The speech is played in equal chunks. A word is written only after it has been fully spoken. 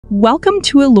Welcome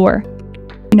to Allure.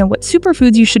 You know what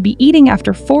superfoods you should be eating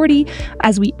after 40.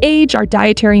 As we age, our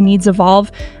dietary needs evolve.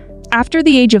 After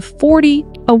the age of 40,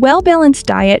 a well-balanced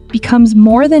diet becomes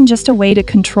more than just a way to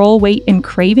control weight and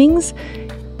cravings.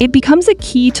 It becomes a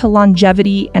key to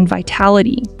longevity and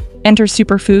vitality. Enter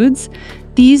superfoods.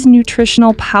 These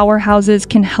nutritional powerhouses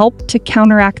can help to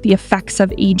counteract the effects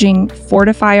of aging,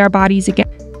 fortify our bodies again,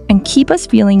 and keep us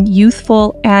feeling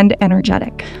youthful and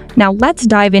energetic. Now let's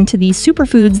dive into these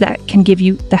superfoods that can give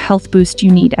you the health boost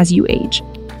you need as you age.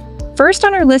 First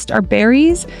on our list are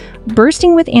berries.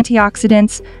 Bursting with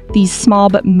antioxidants, these small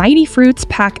but mighty fruits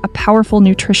pack a powerful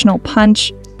nutritional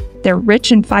punch. They're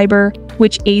rich in fiber,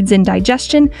 which aids in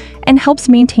digestion and helps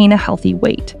maintain a healthy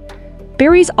weight.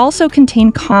 Berries also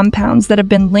contain compounds that have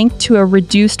been linked to a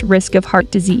reduced risk of heart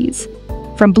disease.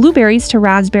 From blueberries to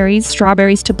raspberries,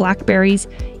 strawberries to blackberries,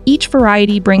 each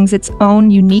variety brings its own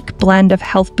unique blend of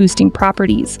health-boosting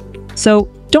properties. So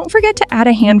don't forget to add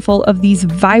a handful of these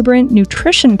vibrant,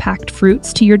 nutrition-packed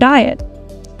fruits to your diet.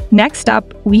 Next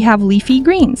up, we have leafy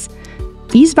greens.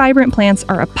 These vibrant plants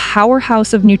are a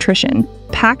powerhouse of nutrition,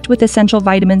 packed with essential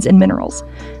vitamins and minerals.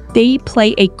 They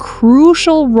play a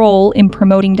crucial role in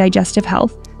promoting digestive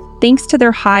health, thanks to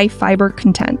their high fiber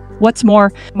content. What's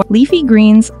more, leafy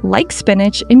greens, like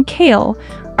spinach and kale,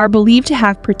 are believed to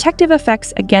have protective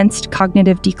effects against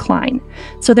cognitive decline.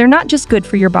 So they're not just good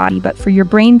for your body, but for your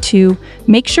brain too.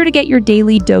 Make sure to get your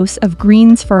daily dose of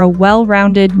greens for a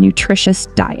well-rounded, nutritious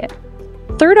diet.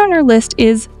 Third on our list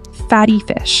is fatty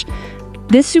fish.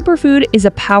 This superfood is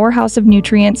a powerhouse of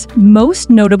nutrients, most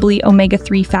notably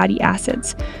omega-3 fatty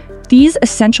acids. These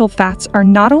essential fats are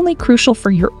not only crucial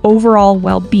for your overall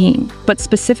well-being, but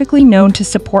specifically known to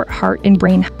support heart and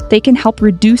brain health. They can help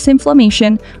reduce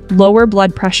inflammation, lower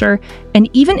blood pressure, and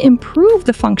even improve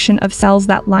the function of cells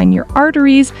that line your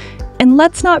arteries. And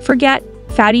let's not forget,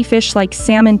 fatty fish like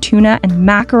salmon, tuna, and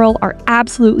mackerel are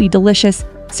absolutely delicious.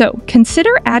 So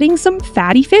consider adding some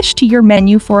fatty fish to your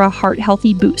menu for a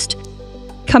heart-healthy boost.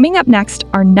 Coming up next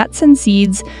are nuts and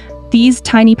seeds. These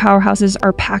tiny powerhouses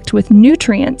are packed with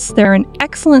nutrients. They're an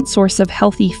excellent source of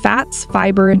healthy fats,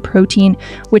 fiber, and protein,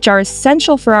 which are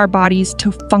essential for our bodies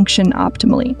to function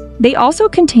optimally. They also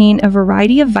contain a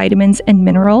variety of vitamins and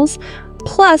minerals.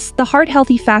 Plus, the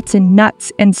heart-healthy fats in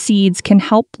nuts and seeds can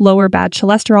help lower bad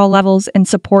cholesterol levels and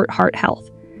support heart health.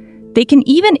 They can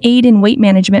even aid in weight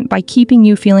management by keeping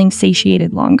you feeling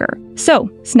satiated longer.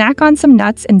 So, snack on some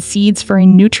nuts and seeds for a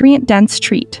nutrient-dense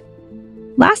treat.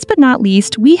 Last but not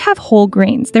least, we have whole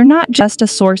grains. They're not just a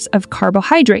source of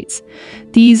carbohydrates.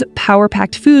 These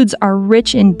power-packed foods are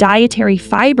rich in dietary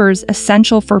fibers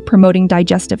essential for promoting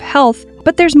digestive health,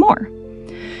 but there's more.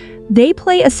 They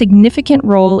play a significant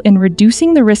role in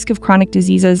reducing the risk of chronic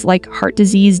diseases like heart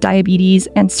disease, diabetes,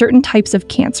 and certain types of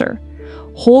cancer.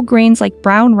 Whole grains like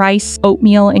brown rice,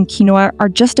 oatmeal, and quinoa are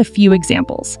just a few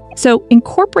examples. So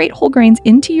incorporate whole grains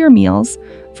into your meals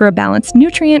for a balanced,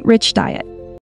 nutrient-rich diet.